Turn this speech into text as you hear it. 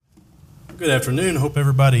Good afternoon. Hope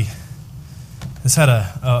everybody has had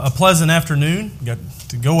a pleasant afternoon. You got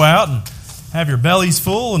to go out and have your bellies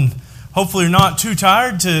full, and hopefully you're not too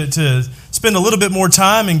tired to spend a little bit more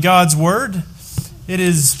time in God's Word. It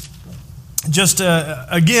is just,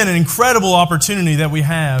 again, an incredible opportunity that we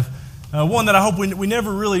have. One that I hope we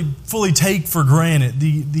never really fully take for granted.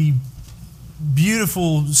 The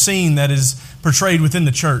beautiful scene that is portrayed within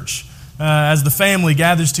the church as the family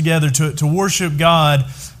gathers together to worship God,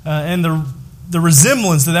 and the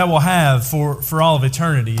resemblance that will have for all of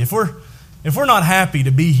eternity. If we're not happy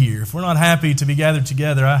to be here, if we're not happy to be gathered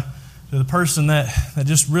together, to the person that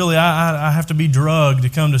just really I have to be drugged to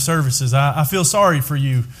come to services, I feel sorry for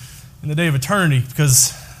you in the day of eternity,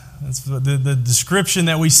 because that's the description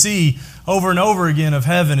that we see over and over again of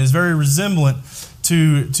heaven is very resemblant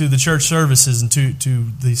to the church services and to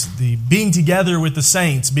the being together with the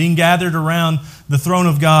saints, being gathered around the throne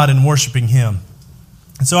of God and worshiping Him.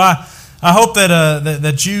 And so I hope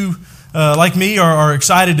that you, like me, are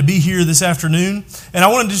excited to be here this afternoon. And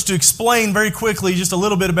I wanted just to explain very quickly just a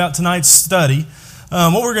little bit about tonight's study.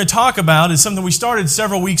 What we're going to talk about is something we started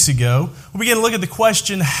several weeks ago. We began to look at the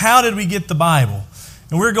question, how did we get the Bible?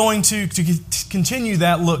 And we're going to continue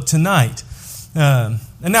that look tonight.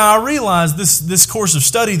 And now I realize this course of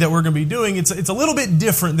study that we're going to be doing, it's a little bit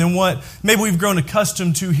different than what maybe we've grown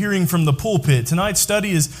accustomed to hearing from the pulpit. Tonight's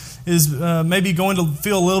study is maybe going to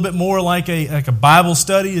feel a little bit more like a Bible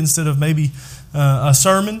study instead of maybe a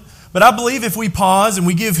sermon. But I believe if we pause and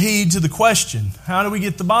we give heed to the question, how do we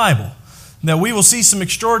get the Bible? That we will see some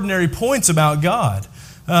extraordinary points about God.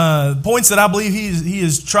 Points that I believe He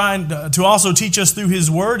is trying to also teach us through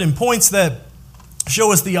His Word, and points that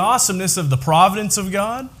show us the awesomeness of the providence of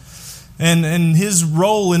God and His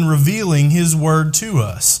role in revealing His Word to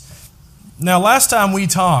us. Now, last time we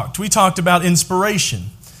talked about inspiration.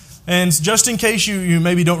 And just in case you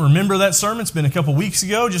maybe don't remember that sermon, it's been a couple weeks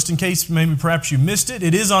ago, just in case maybe perhaps you missed it,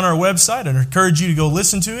 it is on our website. I encourage you to go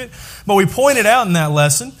listen to it. But we pointed out in that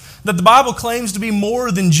lesson that the Bible claims to be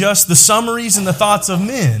more than just the summaries and the thoughts of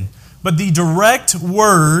men, but the direct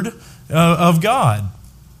Word of God.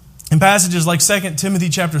 In passages like 2 Timothy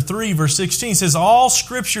chapter 3, verse 16 says, all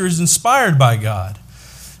Scripture is inspired by God.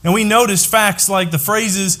 And we notice facts like the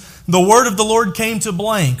phrases, the word of the Lord came to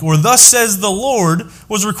blank, or thus says the Lord,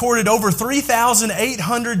 was recorded over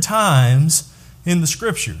 3,800 times in the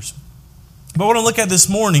Scriptures. But what I want to look at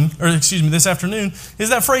this afternoon, is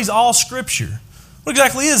that phrase, all Scripture. What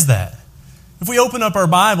exactly is that? If we open up our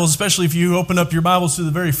Bibles, especially if you open up your Bibles to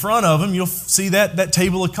the very front of them, you'll see that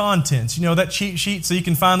table of contents. You know, that cheat sheet so you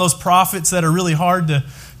can find those prophets that are really hard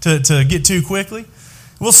to get to quickly.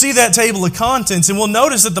 We'll see that table of contents, and we'll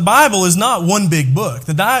notice that the Bible is not one big book.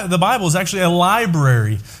 The Bible is actually a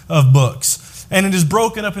library of books. And it is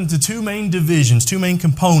broken up into two main divisions, two main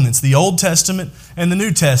components, the Old Testament and the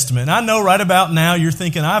New Testament. And I know right about now you're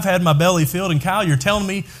thinking, I've had my belly filled, and Kyle, you're telling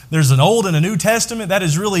me there's an Old and a New Testament? That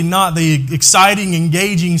is really not the exciting,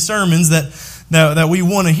 engaging sermons that we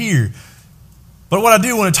want to hear. But what I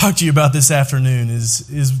do want to talk to you about this afternoon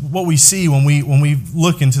is what we see when we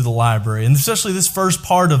look into the library, and especially this first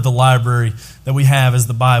part of the library that we have as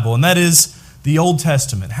the Bible, and that is the Old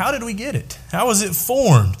Testament. How did we get it? How was it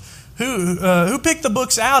formed? Who picked the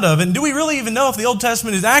books out of it? And do we really even know if the Old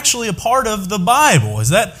Testament is actually a part of the Bible? Is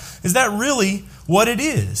that really what it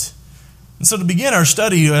is? And so to begin our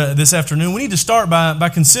study this afternoon, we need to start by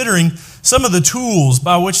considering some of the tools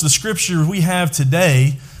by which the Scripture we have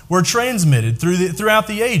today were transmitted throughout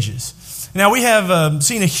the ages. Now, we have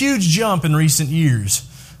seen a huge jump in recent years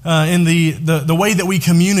in the way that we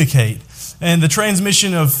communicate. And the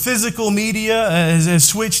transmission of physical media has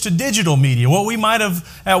switched to digital media. What we might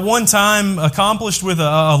have at one time accomplished with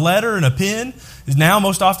a letter and a pen is now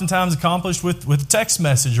most oftentimes accomplished with a text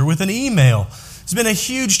message or with an email. It's been a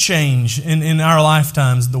huge change in our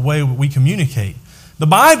lifetimes, the way we communicate. The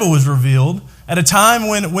Bible was revealed at a time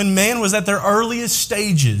when man was at their earliest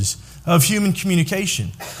stages of human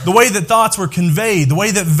communication. The way that thoughts were conveyed, the way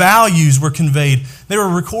that values were conveyed, they were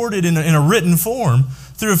recorded in a written form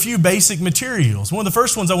through a few basic materials. One of the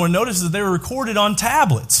first ones I want to notice is that they were recorded on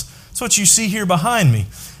tablets. That's what you see here behind me.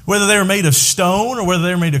 Whether they were made of stone or whether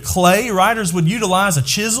they were made of clay, writers would utilize a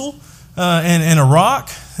chisel and a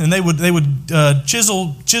rock, and they would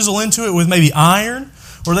chisel into it with maybe iron,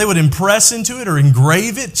 or they would impress into it or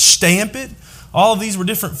engrave it, stamp it. All of these were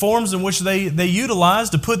different forms in which they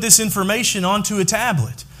utilized to put this information onto a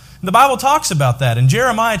tablet. The Bible talks about that. In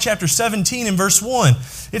Jeremiah chapter 17 and verse 1,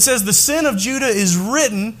 it says, the sin of Judah is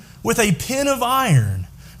written with a pen of iron.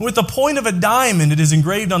 With the point of a diamond, it is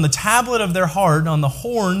engraved on the tablet of their heart, on the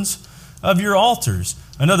horns of your altars.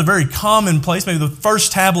 Another very common place, maybe the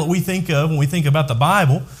first tablet we think of when we think about the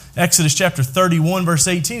Bible, Exodus chapter 31, verse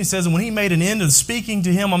 18, it says, "And when he made an end of speaking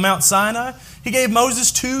to him on Mount Sinai, he gave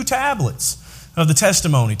Moses 2 tablets of the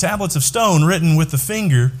testimony, tablets of stone written with the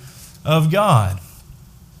finger of God."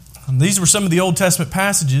 And these were some of the Old Testament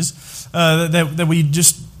passages that we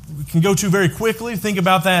just can go to very quickly. Think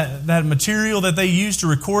about that material that they used to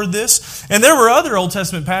record this. And there were other Old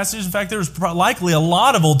Testament passages. In fact, there was likely a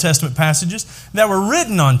lot of Old Testament passages that were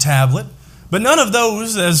written on tablet. But none of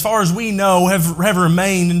those, as far as we know, have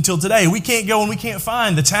remained until today. We can't go and we can't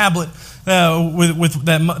find the tablet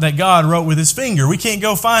that God wrote with His finger. We can't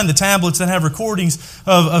go find the tablets that have recordings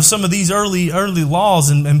of some of these early laws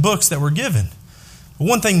and books that were given. But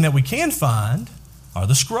one thing that we can find are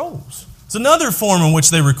the scrolls. It's another form in which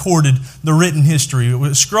they recorded the written history. It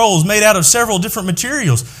was scrolls made out of several different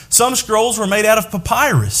materials. Some scrolls were made out of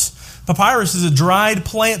papyrus. Papyrus is a dried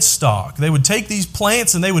plant stalk. They would take these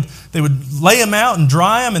plants and they would lay them out and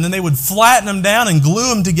dry them, and then they would flatten them down and glue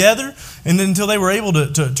them together, and then until they were able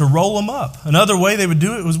to roll them up. Another way they would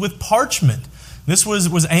do it was with parchment. This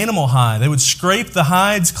was animal hide. They would scrape the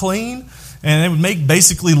hides clean, and they would make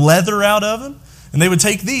basically leather out of them. And they would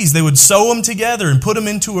take these, they would sew them together and put them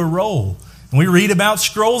into a roll. And we read about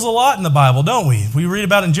scrolls a lot in the Bible, don't we? We read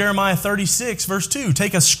about in Jeremiah 36, verse 2,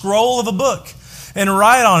 "Take a scroll of a book and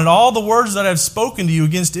write on it all the words that I have spoken to you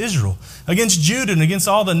against Israel, against Judah, and against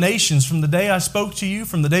all the nations from the day I spoke to you,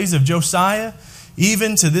 from the days of Josiah,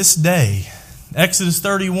 even to this day." Exodus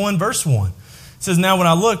 31, verse 1. It says, "Now when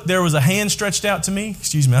I looked, there was a hand stretched out to me."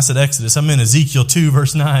 Excuse me, I said Exodus. I'm in Ezekiel 2,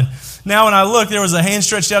 verse 9. "Now when I looked, there was a hand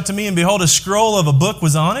stretched out to me, and behold, a scroll of a book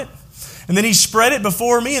was on it. And then he spread it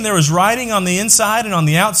before me, and there was writing on the inside and on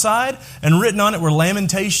the outside, and written on it were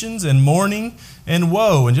lamentations and mourning and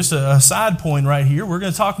woe." And just a side point right here, we're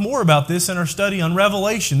going to talk more about this in our study on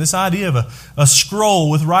Revelation, this idea of a scroll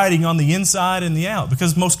with writing on the inside and the out.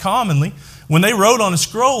 Because most commonly, when they wrote on a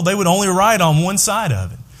scroll, they would only write on one side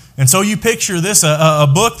of it. And so you picture this, a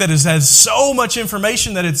book that has so much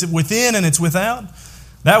information that it's within and it's without.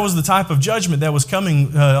 That was the type of judgment that was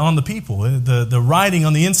coming on the people. The writing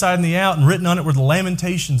on the inside and the out, and written on it were the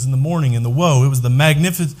lamentations and the mourning and the woe. It was the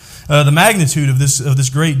magnitude of this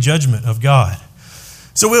great judgment of God.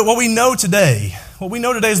 So what we know today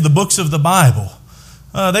is the books of the Bible.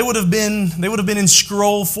 They would have been in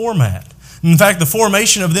scroll format. In fact, the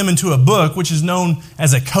formation of them into a book, which is known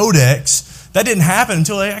as a codex, that didn't happen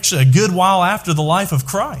until actually a good while after the life of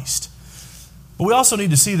Christ. But we also need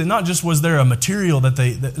to see that not just was there a material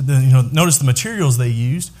notice the materials they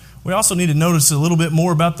used, we also need to notice a little bit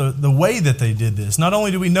more about the way that they did this. Not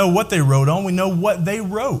only do we know what they wrote on, we know what they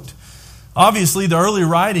wrote. Obviously, the early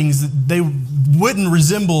writings, they wouldn't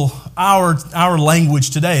resemble our language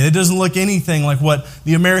today. It doesn't look anything like what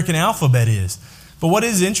the American alphabet is. But what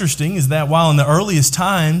is interesting is that while in the earliest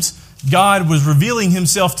times, God was revealing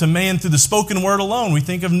Himself to man through the spoken word alone. We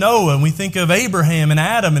think of Noah and we think of Abraham and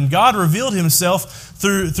Adam, and God revealed Himself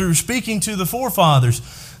through speaking to the forefathers.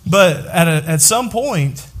 But at some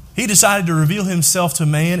point, He decided to reveal Himself to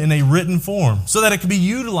man in a written form so that it could be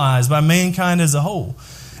utilized by mankind as a whole.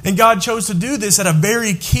 And God chose to do this at a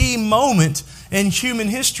very key moment in human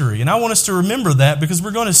history. And I want us to remember that, because we're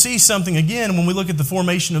going to see something again when we look at the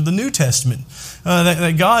formation of the New Testament,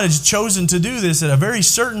 that God has chosen to do this at a very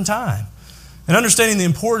certain time. And understanding the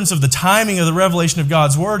importance of the timing of the revelation of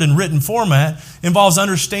God's Word in written format involves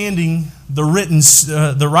understanding the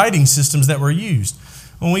writing systems that were used.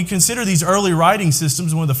 When we consider these early writing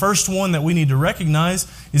systems, the first one that we need to recognize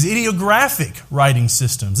is ideographic writing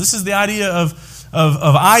systems. This is the idea of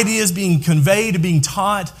ideas being conveyed, being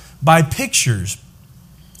taught by pictures.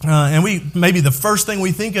 And maybe the first thing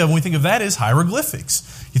we think of when we think of that is hieroglyphics.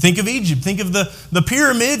 You think of Egypt, think of the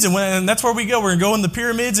pyramids, and that's where we go. We're going to go in the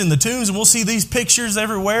pyramids and the tombs, and we'll see these pictures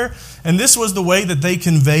everywhere. And this was the way that they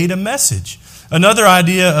conveyed a message. Another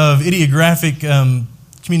idea of ideographic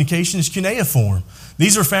communication is cuneiform.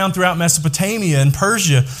 These are found throughout Mesopotamia and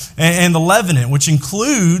Persia and the Levant, which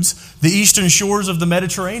includes the eastern shores of the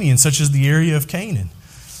Mediterranean, such as the area of Canaan.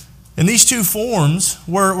 And these two forms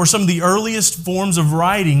were some of the earliest forms of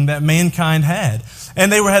writing that mankind had.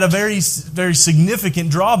 And they had a very, very significant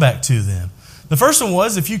drawback to them. The first one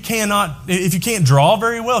was if you can't draw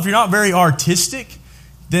very well, if you're not very artistic,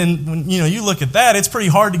 then when you look at that, it's pretty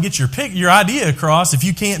hard to get your idea across if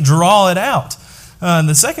you can't draw it out. And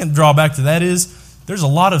the second drawback to that is there's a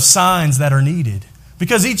lot of signs that are needed,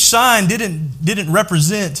 because each sign didn't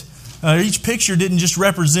represent, each picture didn't just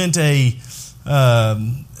represent a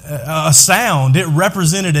sound. It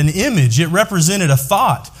represented an image. It represented a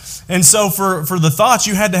thought. And so for the thoughts,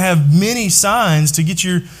 you had to have many signs to get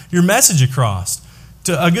your message across.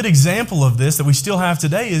 A good example of this that we still have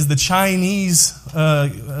today is the Chinese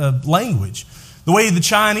language. The way the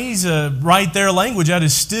Chinese write their language out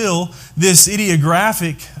is still this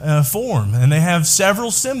ideographic form, and they have several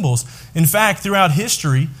symbols. In fact, throughout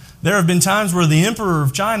history, there have been times where the emperor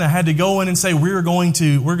of China had to go in and say, we're going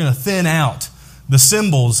to thin out the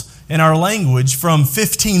symbols in our language from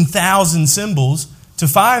 15,000 symbols to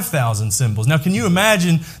 5,000 symbols. Now, can you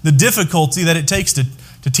imagine the difficulty that it takes to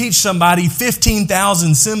teach somebody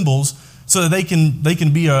 15,000 symbols so that they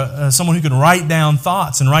can be someone who can write down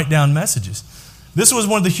thoughts and write down messages? This was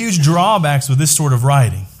one of the huge drawbacks with this sort of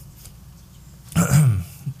writing.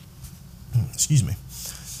 Excuse me.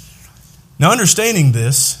 Now, understanding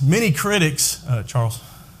this, many critics... Charles,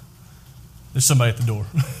 there's somebody at the door.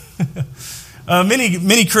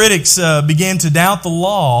 Many critics began to doubt the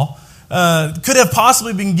law could have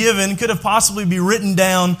possibly been given, could have possibly been written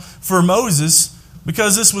down for Moses,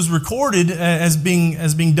 because this was recorded as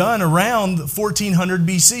being done around 1400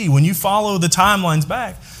 BC. When you follow the timelines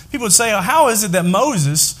back, people would say, how is it that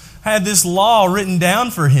Moses had this law written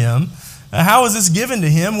down for him? How was this given to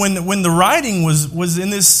him when the writing was in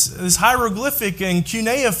this hieroglyphic and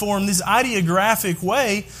cuneiform, this ideographic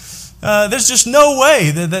way? There's just no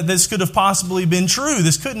way that this could have possibly been true.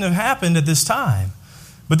 This couldn't have happened at this time.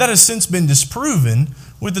 But that has since been disproven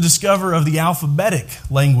with the discovery of the alphabetic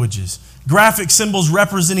languages. Graphic symbols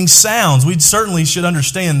representing sounds. We certainly should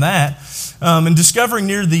understand that. And discovering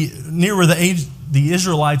near where the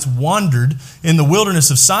Israelites wandered in the wilderness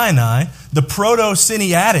of Sinai, the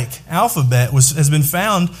Proto-Sinaitic alphabet has been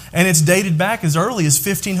found, and it's dated back as early as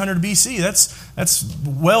 1500 BC. That's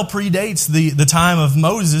well predates the time of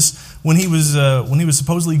Moses when he was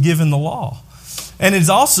supposedly given the law. And it's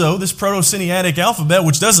also this Proto-Sinaitic alphabet,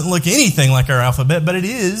 which doesn't look anything like our alphabet, but it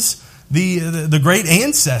is the great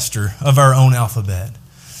ancestor of our own alphabet.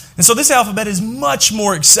 And so this alphabet is much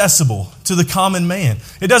more accessible to the common man.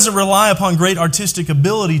 It doesn't rely upon great artistic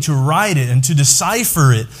ability to write it and to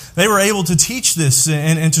decipher it. They were able to teach this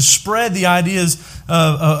and to spread the ideas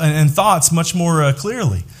and thoughts much more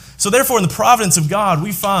clearly. So therefore, in the providence of God,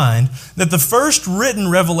 we find that the first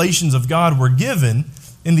written revelations of God were given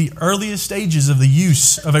in the earliest stages of the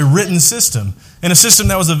use of a written system, and a system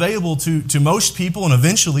that was available to most people and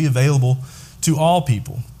eventually available to all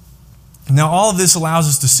people. Now, all of this allows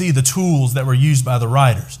us to see the tools that were used by the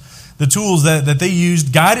writers, the tools that they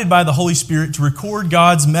used, guided by the Holy Spirit, to record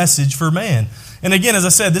God's message for man. And again, as I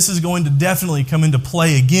said, this is going to definitely come into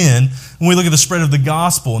play again when we look at the spread of the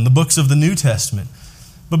gospel and the books of the New Testament.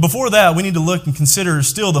 But before that, we need to look and consider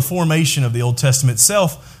still the formation of the Old Testament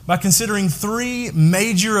itself by considering three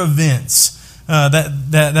major events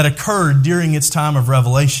that occurred during its time of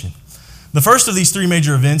revelation. The first of these three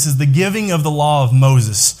major events is the giving of the law of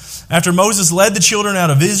Moses. After Moses led the children out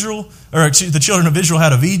of Israel, the children of Israel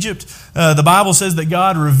out of Egypt, the Bible says that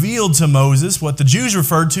God revealed to Moses what the Jews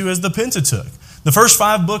referred to as the Pentateuch, the first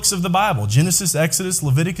 5 books of the Bible: Genesis, Exodus,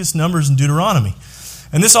 Leviticus, Numbers, and Deuteronomy.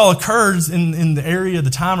 And this all occurs in the area, the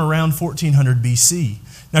time around 1400 BC.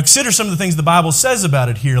 Now consider some of the things the Bible says about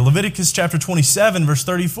it here. Leviticus chapter 27, verse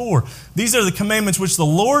 34. These are the commandments which the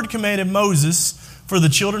Lord commanded Moses for the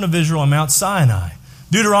children of Israel on Mount Sinai.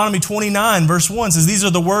 Deuteronomy 29, verse 1 says, these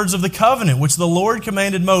are the words of the covenant which the Lord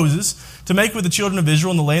commanded Moses to make with the children of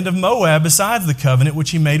Israel in the land of Moab, besides the covenant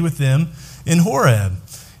which he made with them in Horeb.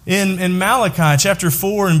 In Malachi chapter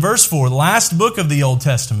 4 and verse 4, the last book of the Old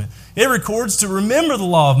Testament, it records to remember the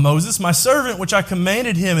law of Moses, my servant, which I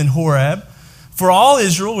commanded him in Horeb, for all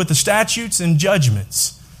Israel with the statutes and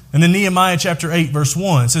judgments. And then Nehemiah chapter 8, verse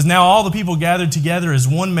 1 says, now all the people gathered together as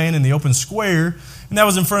one man in the open square, and that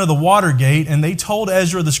was in front of the water gate, and they told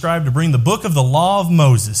Ezra the scribe to bring the book of the law of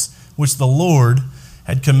Moses, which the Lord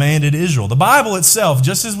had commanded Israel. The Bible itself,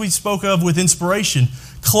 just as we spoke of with inspiration,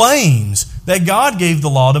 claims that God gave the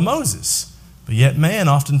law to Moses. But yet man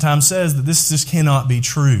oftentimes says that this just cannot be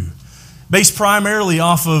true. Based primarily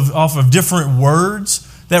off of different words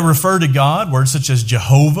that refer to God, words such as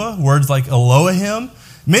Jehovah, words like Elohim.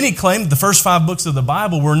 Many claim that the first 5 books of the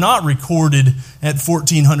Bible were not recorded at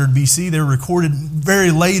 1400 BC. They were recorded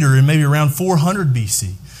very later, in maybe around 400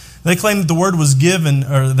 BC. They claim that the word was given,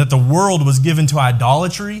 or that the world was given to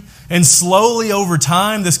idolatry, and slowly over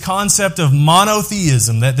time, this concept of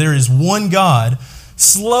monotheism, that there is one God,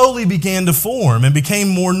 slowly began to form and became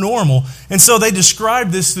more normal. And so they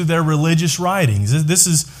describe this through their religious writings. This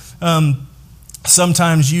is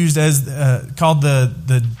sometimes used as called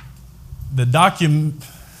the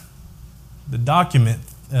document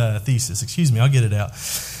thesis. Excuse me, I'll get it out.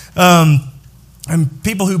 And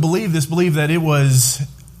people who believe this believe that it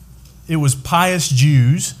was pious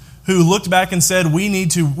Jews who looked back and said, we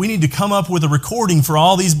need to come up with a recording for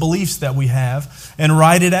all these beliefs that we have and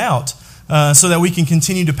write it out so that we can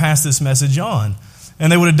continue to pass this message on.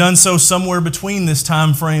 And they would have done so somewhere between this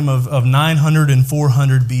time frame of 900 and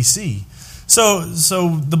 400 BC. So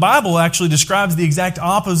the Bible actually describes the exact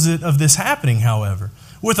opposite of this happening, however,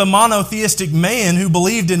 with a monotheistic man who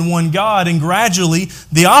believed in one God, and gradually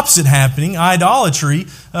the opposite happening, idolatry,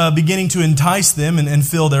 beginning to entice them and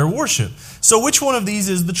fill their worship. So which one of these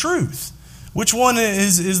is the truth? Which one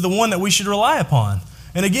is the one that we should rely upon?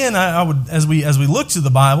 And again, I would, as we look to the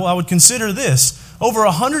Bible, I would consider this. Over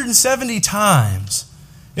 170 times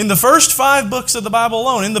in the first 5 books of the Bible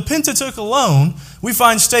alone, in the Pentateuch alone, we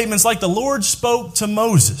find statements like the Lord spoke to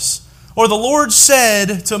Moses, or the Lord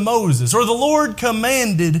said to Moses, or the Lord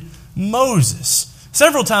commanded Moses.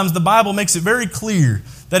 Several times the Bible makes it very clear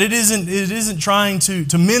that it isn't trying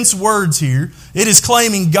to mince words here. It is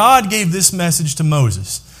claiming God gave this message to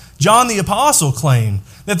Moses. John the Apostle claimed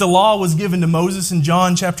that the law was given to Moses in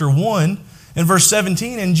John chapter 1 and verse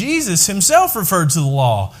 17, and Jesus himself referred to the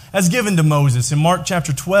law as given to Moses in Mark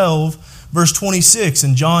chapter 12, verse 26,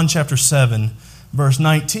 and John chapter 7, verse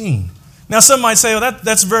 19. Now some might say, well,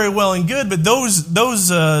 that's very well and good, but those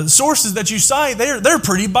sources that you cite, they're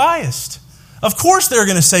pretty biased. Of course they're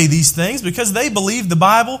going to say these things because they believe the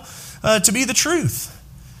Bible to be the truth.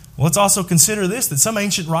 Well, let's also consider this, that some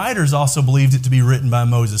ancient writers also believed it to be written by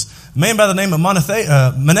Moses. A man by the name of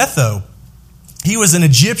Manetho, he was an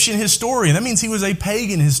Egyptian historian. That means he was a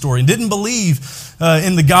pagan historian, didn't believe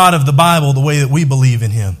in the God of the Bible the way that we believe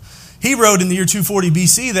in him. He wrote in the year 240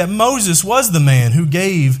 BC that Moses was the man who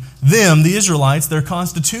gave them, the Israelites, their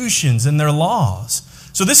constitutions and their laws.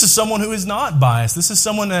 So this is someone who is not biased. This is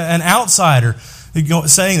someone, an outsider,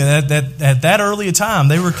 saying that at that early time,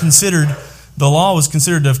 the law was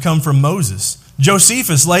considered to have come from Moses.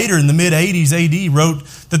 Josephus, later in the mid-80s AD, wrote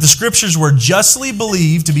that the Scriptures were justly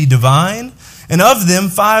believed to be divine, and of them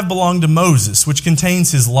 5 belong to Moses, which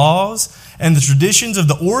contains his laws and the traditions of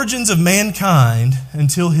the origins of mankind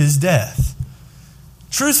until his death.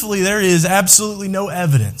 Truthfully, there is absolutely no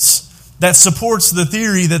evidence that supports the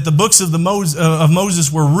theory that the books of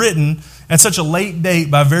Moses were written at such a late date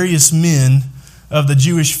by various men of the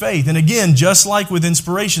Jewish faith. And again, just like with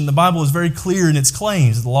inspiration, the Bible is very clear in its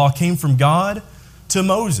claims. The law came from God to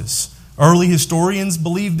Moses. Early historians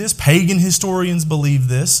believe this. Pagan historians believe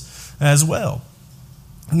this as well.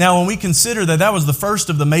 Now, when we consider that was the first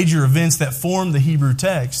of the major events that formed the Hebrew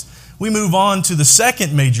text, we move on to the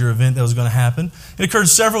second major event that was going to happen. It occurred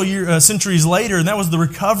several centuries later, and that was the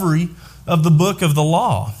recovery of the book of the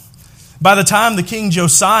law. By the time the king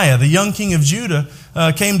Josiah, the young king of Judah,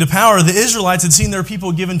 came to power, the Israelites had seen their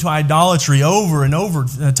people given to idolatry over and over,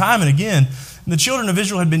 time and again. And the children of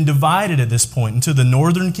Israel had been divided at this point into the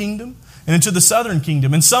northern kingdom and into the southern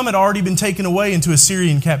kingdom. And some had already been taken away into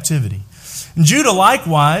Assyrian captivity. And Judah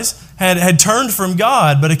likewise had turned from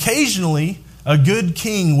God, but occasionally a good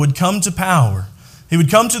king would come to power. He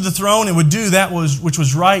would come to the throne and would do that which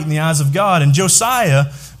was right in the eyes of God. And Josiah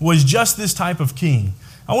was just this type of king.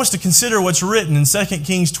 I want us to consider what's written in 2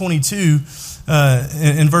 Kings 22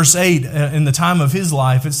 in verse 8 in the time of his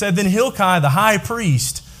life. It said, "Then Hilkiah the high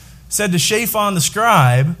priest said to Shaphan the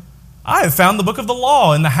scribe, I have found the book of the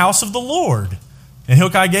law in the house of the Lord." And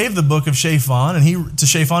Hilkiah gave the book of Shaphan to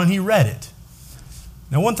Shaphan, and he read it.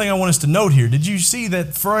 Now, one thing I want us to note here, did you see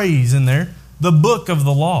that phrase in there? The book of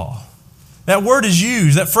the law. That word is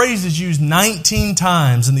used, that phrase is used 19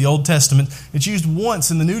 times in the Old Testament. It's used once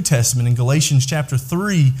in the New Testament in Galatians chapter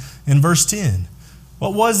 3 and verse 10.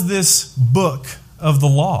 What was this book of the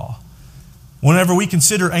law? Whenever we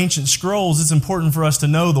consider ancient scrolls, it's important for us to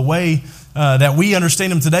know the way that we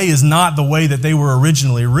understand them today is not the way that they were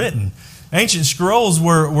originally written. Ancient scrolls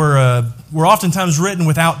were oftentimes written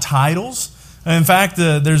without titles. In fact,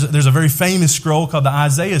 there's a very famous scroll called the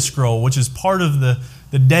Isaiah scroll, which is part of the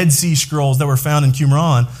Dead Sea Scrolls that were found in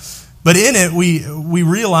Qumran. But in it, we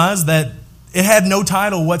realize that it had no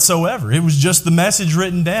title whatsoever. It was just the message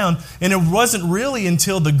written down. And it wasn't really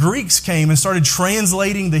until the Greeks came and started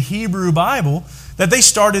translating the Hebrew Bible that they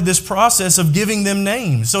started this process of giving them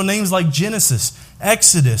names. So names like Genesis,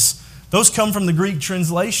 Exodus, those come from the Greek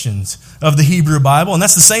translations of the Hebrew Bible. And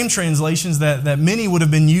that's the same translations that many would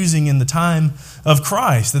have been using in the time of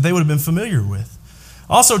Christ, that they would have been familiar with.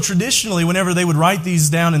 Also, traditionally, whenever they would write these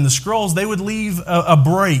down in the scrolls, they would leave a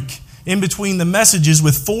break in between the messages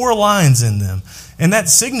with 4 lines in them. And that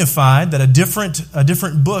signified that a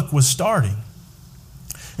different book was starting.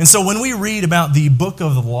 And so when we read about the book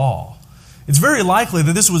of the law, it's very likely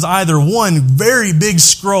that this was either one very big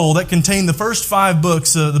scroll that contained the first 5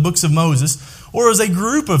 books, the books of Moses, or as a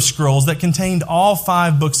group of scrolls that contained all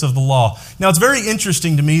 5 books of the law. Now, it's very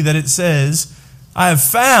interesting to me that it says, I have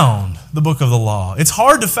found the book of the law. It's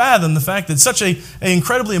hard to fathom the fact that such an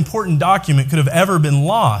incredibly important document could have ever been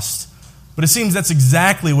lost. But it seems that's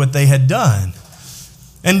exactly what they had done.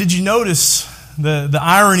 And did you notice the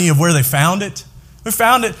irony of where they found it? We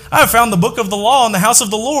found it. I have found the book of the law in the house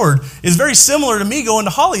of the Lord. Is very similar to me going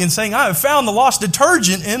to Holly and saying, I have found the lost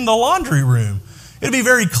detergent in the laundry room. It'd be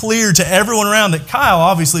very clear to everyone around that Kyle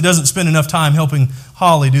obviously doesn't spend enough time helping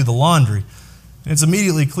Holly do the laundry. And it's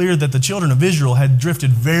immediately clear that the children of Israel had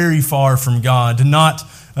drifted very far from God to not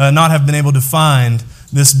have been able to find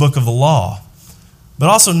this book of the law. But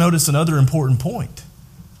also notice another important point,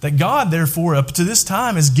 that God, therefore, up to this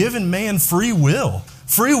time has given man free will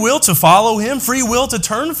to follow Him, free will to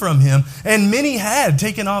turn from Him. And many had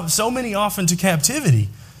taken so many off into captivity.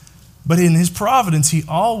 But in His providence, He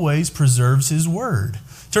always preserves His word.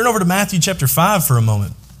 Turn over to Matthew chapter 5 for a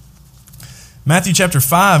moment. Matthew chapter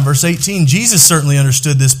 5, verse 18, Jesus certainly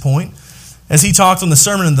understood this point as He talked on the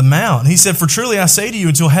Sermon on the Mount. He said, For truly I say to you,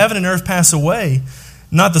 until heaven and earth pass away,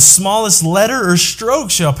 not the smallest letter or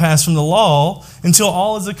stroke shall pass from the law until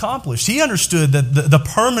all is accomplished. He understood that the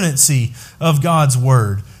permanency of God's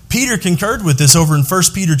word. Peter concurred with this over in 1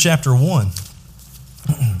 Peter chapter 1.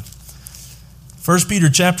 1 Peter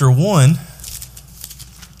chapter 1,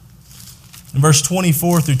 verse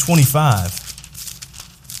 24 through 25.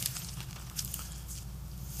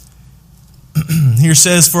 Here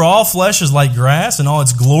says, For all flesh is like grass, and all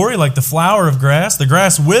its glory like the flower of grass. The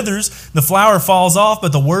grass withers, the flower falls off,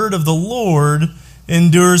 but the word of the Lord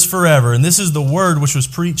endures forever. And this is the word which was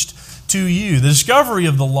preached to you. The discovery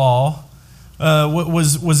of the law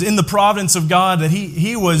was in the providence of God, that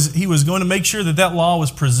He was going to make sure that law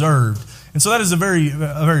was preserved. And so that is a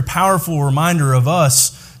very powerful reminder of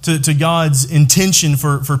us to God's intention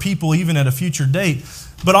for people even at a future date.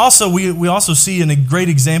 But also, we also see a great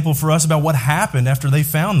example for us about what happened after they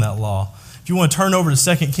found that law. If you want to turn over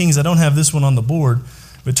to 2 Kings, I don't have this one on the board,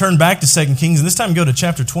 but turn back to 2 Kings, and this time go to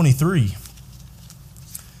chapter 23.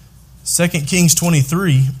 2 Kings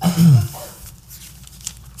 23.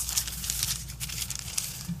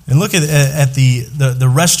 And look at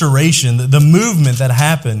the restoration, the movement that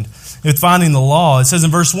happened with finding the law. It says in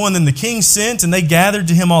verse 1, Then the king sent, and they gathered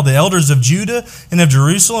to him all the elders of Judah and of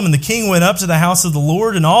Jerusalem. And the king went up to the house of the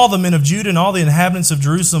Lord, and all the men of Judah and all the inhabitants of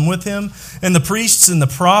Jerusalem with him, and the priests and the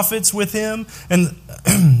prophets with him, and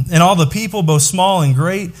all the people, both small and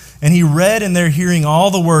great. And he read in their hearing all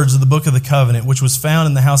the words of the book of the covenant, which was found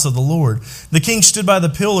in the house of the Lord. The king stood by the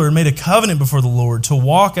pillar and made a covenant before the Lord, to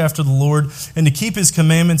walk after the Lord, and to keep His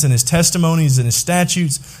commandments and His testimonies and His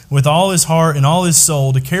statutes with all his heart and all his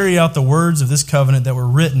soul, to carry out the words of this covenant that were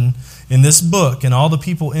written in this book. And all the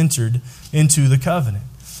people entered into the covenant.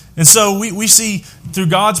 And so we see through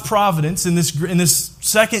God's providence in this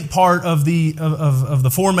second part of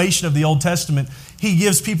the formation of the Old Testament, He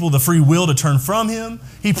gives people the free will to turn from Him.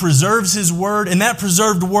 He preserves His word, and that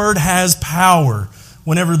preserved word has power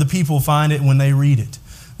whenever the people find it and when they read it.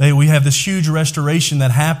 We have this huge restoration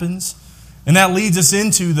that happens, and that leads us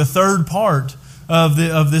into the third part of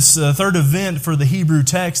this third event for the Hebrew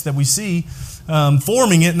text that we see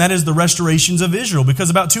forming it, and that is the restorations of Israel. Because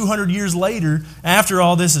about 200 years later, after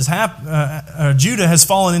all this has happened, Judah has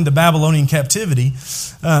fallen into Babylonian captivity,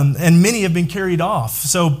 and many have been carried off.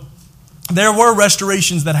 So there were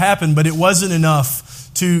restorations that happened, but it wasn't enough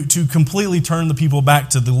to completely turn the people back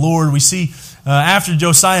to the Lord. We see after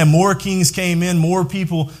Josiah, more kings came in, more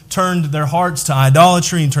people turned their hearts to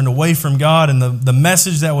idolatry and turned away from God, and the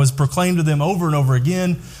message that was proclaimed to them over and over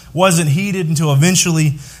again wasn't heeded until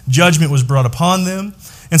eventually judgment was brought upon them.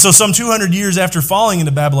 And so some 200 years after falling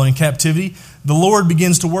into Babylonian captivity, the Lord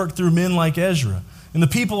begins to work through men like Ezra. And the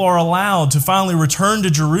people are allowed to finally return to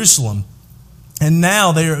Jerusalem. And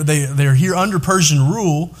now they're here under Persian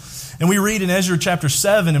rule. And we read in Ezra chapter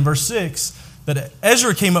 7 and verse 6 that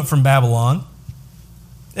Ezra came up from Babylon.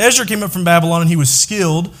 Ezra came up from Babylon, and he was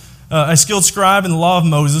a skilled scribe in the law of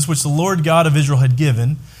Moses, which the Lord God of Israel had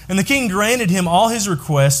given. And the king granted him all his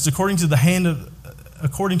requests according to the hand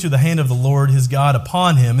of the Lord his God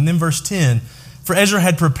upon him. And then verse 10, For Ezra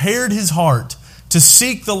had prepared his heart to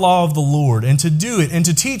seek the law of the Lord, and to do it, and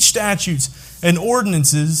to teach statutes and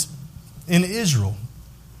ordinances in Israel.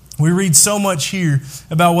 We read so much here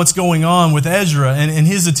about what's going on with Ezra and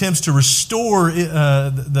his attempts to restore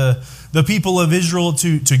the people of Israel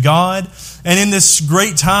to God. And in this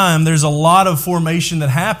great time, there's a lot of formation that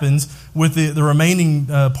happens with the remaining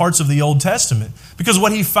parts of the Old Testament. Because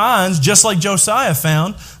what he finds, just like Josiah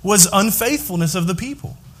found, was unfaithfulness of the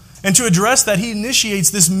people. And to address that, he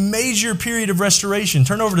initiates this major period of restoration.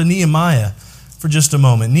 Turn over to Nehemiah for just a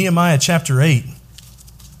moment. Nehemiah chapter 8.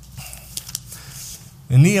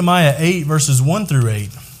 In Nehemiah 8, verses 1 through 8,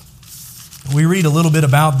 we read a little bit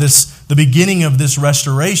about the beginning of this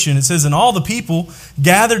restoration. It says, "And all the people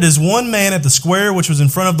gathered as one man at the square which was in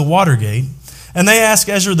front of the water gate, and they asked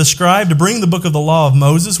Ezra the scribe to bring the book of the law of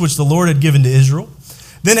Moses, which the Lord had given to Israel.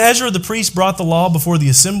 Then Ezra the priest brought the law before the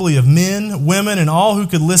assembly of men, women, and all who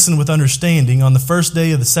could listen with understanding on the first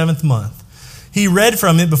day of the 7th month. He read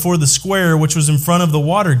from it before the square which was in front of the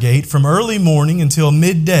water gate from early morning until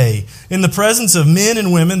midday, in the presence of men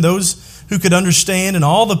and women, those who could understand, and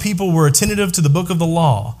all the people were attentive to the book of the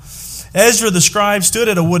law. Ezra the scribe stood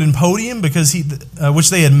at a wooden podium which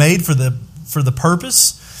they had made for the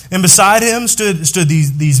purpose. And beside him stood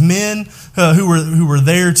these men who were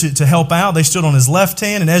there to help out. They stood on his left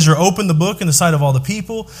hand, and Ezra opened the book in the sight of all the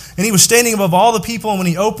people. And he was standing above all the people, and when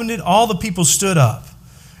he opened it, all the people stood up.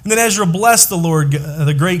 And then Ezra blessed the Lord,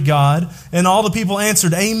 the great God, and all the people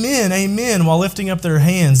answered, Amen, Amen, while lifting up their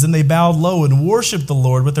hands. Then they bowed low and worshiped the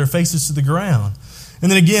Lord with their faces to the ground.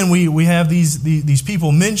 And then again, we have these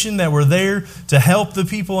people mentioned that were there to help the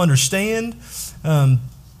people understand. And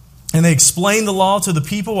they explained the law to the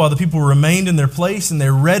people while the people remained in their place, and they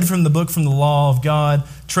read from the book from the law of God,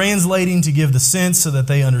 translating to give the sense so that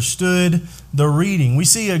they understood the reading. We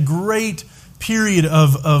see a great period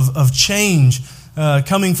of change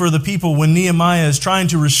coming for the people when Nehemiah is trying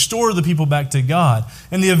to restore the people back to God.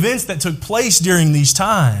 And the events that took place during these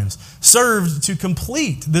times served to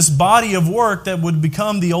complete this body of work that would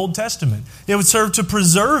become the Old Testament. It would serve to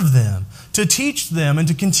preserve them, to teach them, and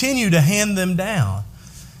to continue to hand them down.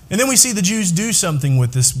 And then we see the Jews do something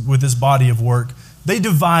with this body of work. They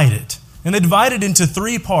divide it. And they divide it into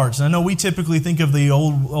 3 parts. And I know we typically think of the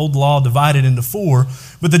old law divided into 4,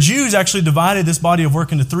 but the Jews actually divided this body of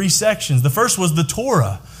work into 3 sections. The first was the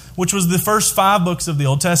Torah, which was the first 5 books of the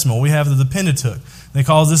Old Testament. We have the Pentateuch. They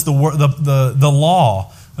call this the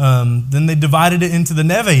law. Then they divided it into the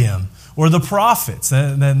Nevi'im, or the prophets.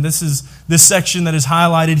 And this is this section that is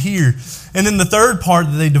highlighted here. And then the third part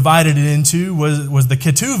that they divided it into was the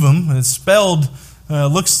Ketuvim. It's spelled,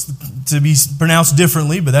 looks to be pronounced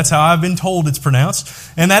differently, but that's how I've been told it's pronounced.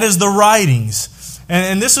 And that is the writings.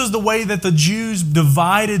 And this is the way that the Jews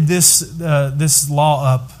divided this law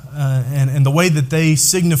up, and the way that they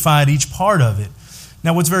signified each part of it.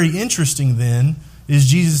 Now, what's very interesting then is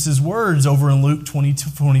Jesus' words over in Luke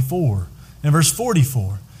 20:24 and verse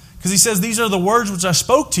 44. Because he says, These are the words which I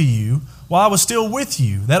spoke to you while I was still with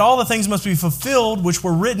you, that all the things must be fulfilled which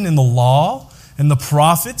were written in the law and the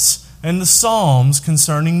prophets and the Psalms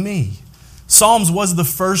concerning me. Psalms was the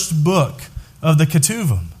first book of the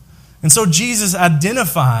Ketuvim. And so Jesus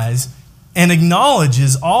identifies and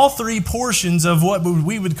acknowledges all 3 portions of what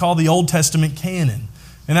we would call the Old Testament canon.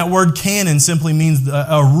 And that word canon simply means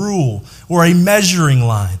a rule or a measuring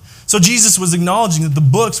line. So Jesus was acknowledging that the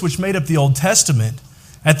books which made up the Old Testament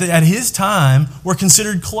at his time were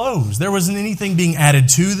considered closed. There wasn't anything being added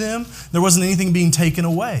to them. There wasn't anything being taken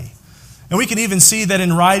away. And we can even see that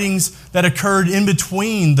in writings that occurred in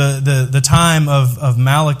between the time of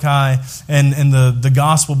Malachi and the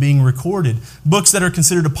gospel being recorded. Books that are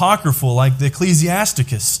considered apocryphal, like the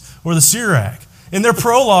Ecclesiasticus or the Sirach. In their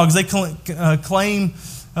prologues, they claim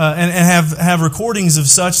and have recordings of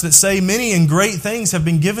such that say, Many and great things have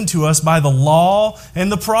been given to us by the law and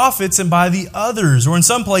the prophets and by the others, or in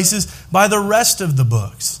some places, by the rest of the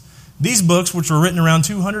books. These books, which were written around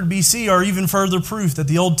 200 BC, are even further proof that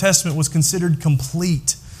the Old Testament was considered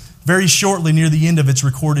complete very shortly near the end of its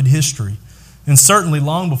recorded history, and certainly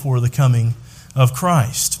long before the coming of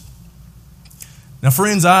Christ. Now,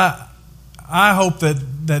 friends, I hope that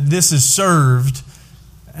this is served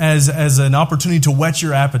as an opportunity to whet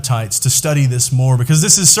your appetites to study this more, because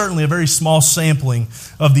this is certainly a very small sampling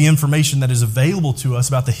of the information that is available to us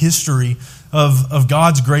about the history of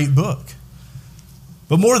God's great book.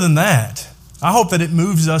 But more than that, I hope that it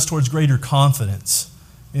moves us towards greater confidence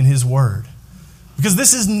in His Word. Because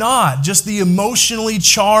this is not just the emotionally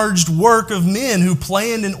charged work of men who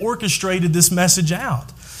planned and orchestrated this message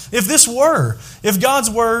out. If God's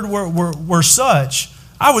Word were such,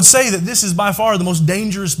 I would say that this is by far the most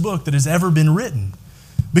dangerous book that has ever been written.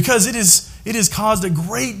 Because it has caused a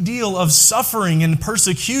great deal of suffering and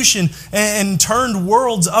persecution and turned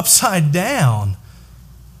worlds upside down,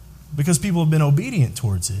 because people have been obedient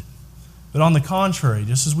towards it. But on the contrary,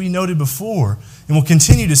 just as we noted before, and we'll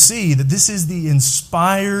continue to see, that this is the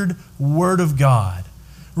inspired Word of God,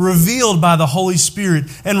 revealed by the Holy Spirit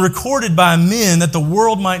and recorded by men, that the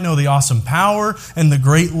world might know the awesome power and the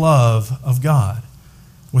great love of God.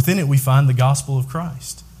 Within it we find the gospel of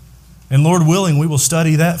Christ. And Lord willing, we will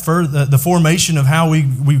study that for the formation of how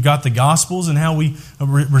we've got the Gospels and how we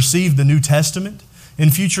received the New Testament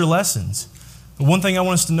in future lessons. But one thing I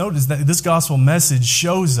want us to note is that this gospel message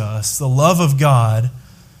shows us the love of God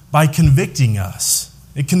by convicting us.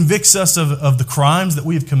 It convicts us of the crimes that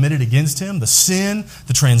we have committed against Him, the sin,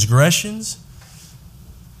 the transgressions.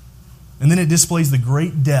 And then it displays the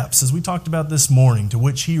great depths, as we talked about this morning, to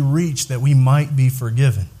which He reached that we might be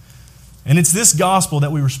forgiven. And it's this gospel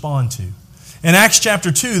that we respond to. In Acts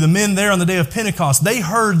chapter 2, the men there on the day of Pentecost, they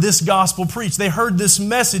heard this gospel preached. They heard this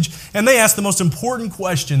message, and they asked the most important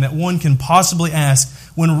question that one can possibly ask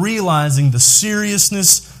when realizing the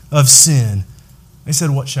seriousness of sin. They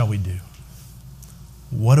said, "What shall we do?"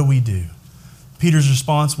 What do we do? Peter's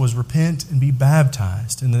response was, "Repent and be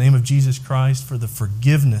baptized in the name of Jesus Christ for the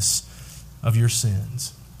forgiveness of your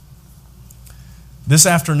sins." This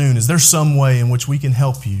afternoon, is there some way in which we can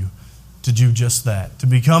help you to do just that, to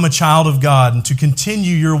become a child of God and to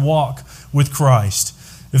continue your walk with Christ?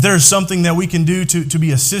 If there is something that we can do to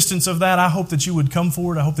be assistance of that, I hope that you would come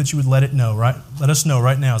forward. I hope that you would let us know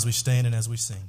right now as we stand and as we sing.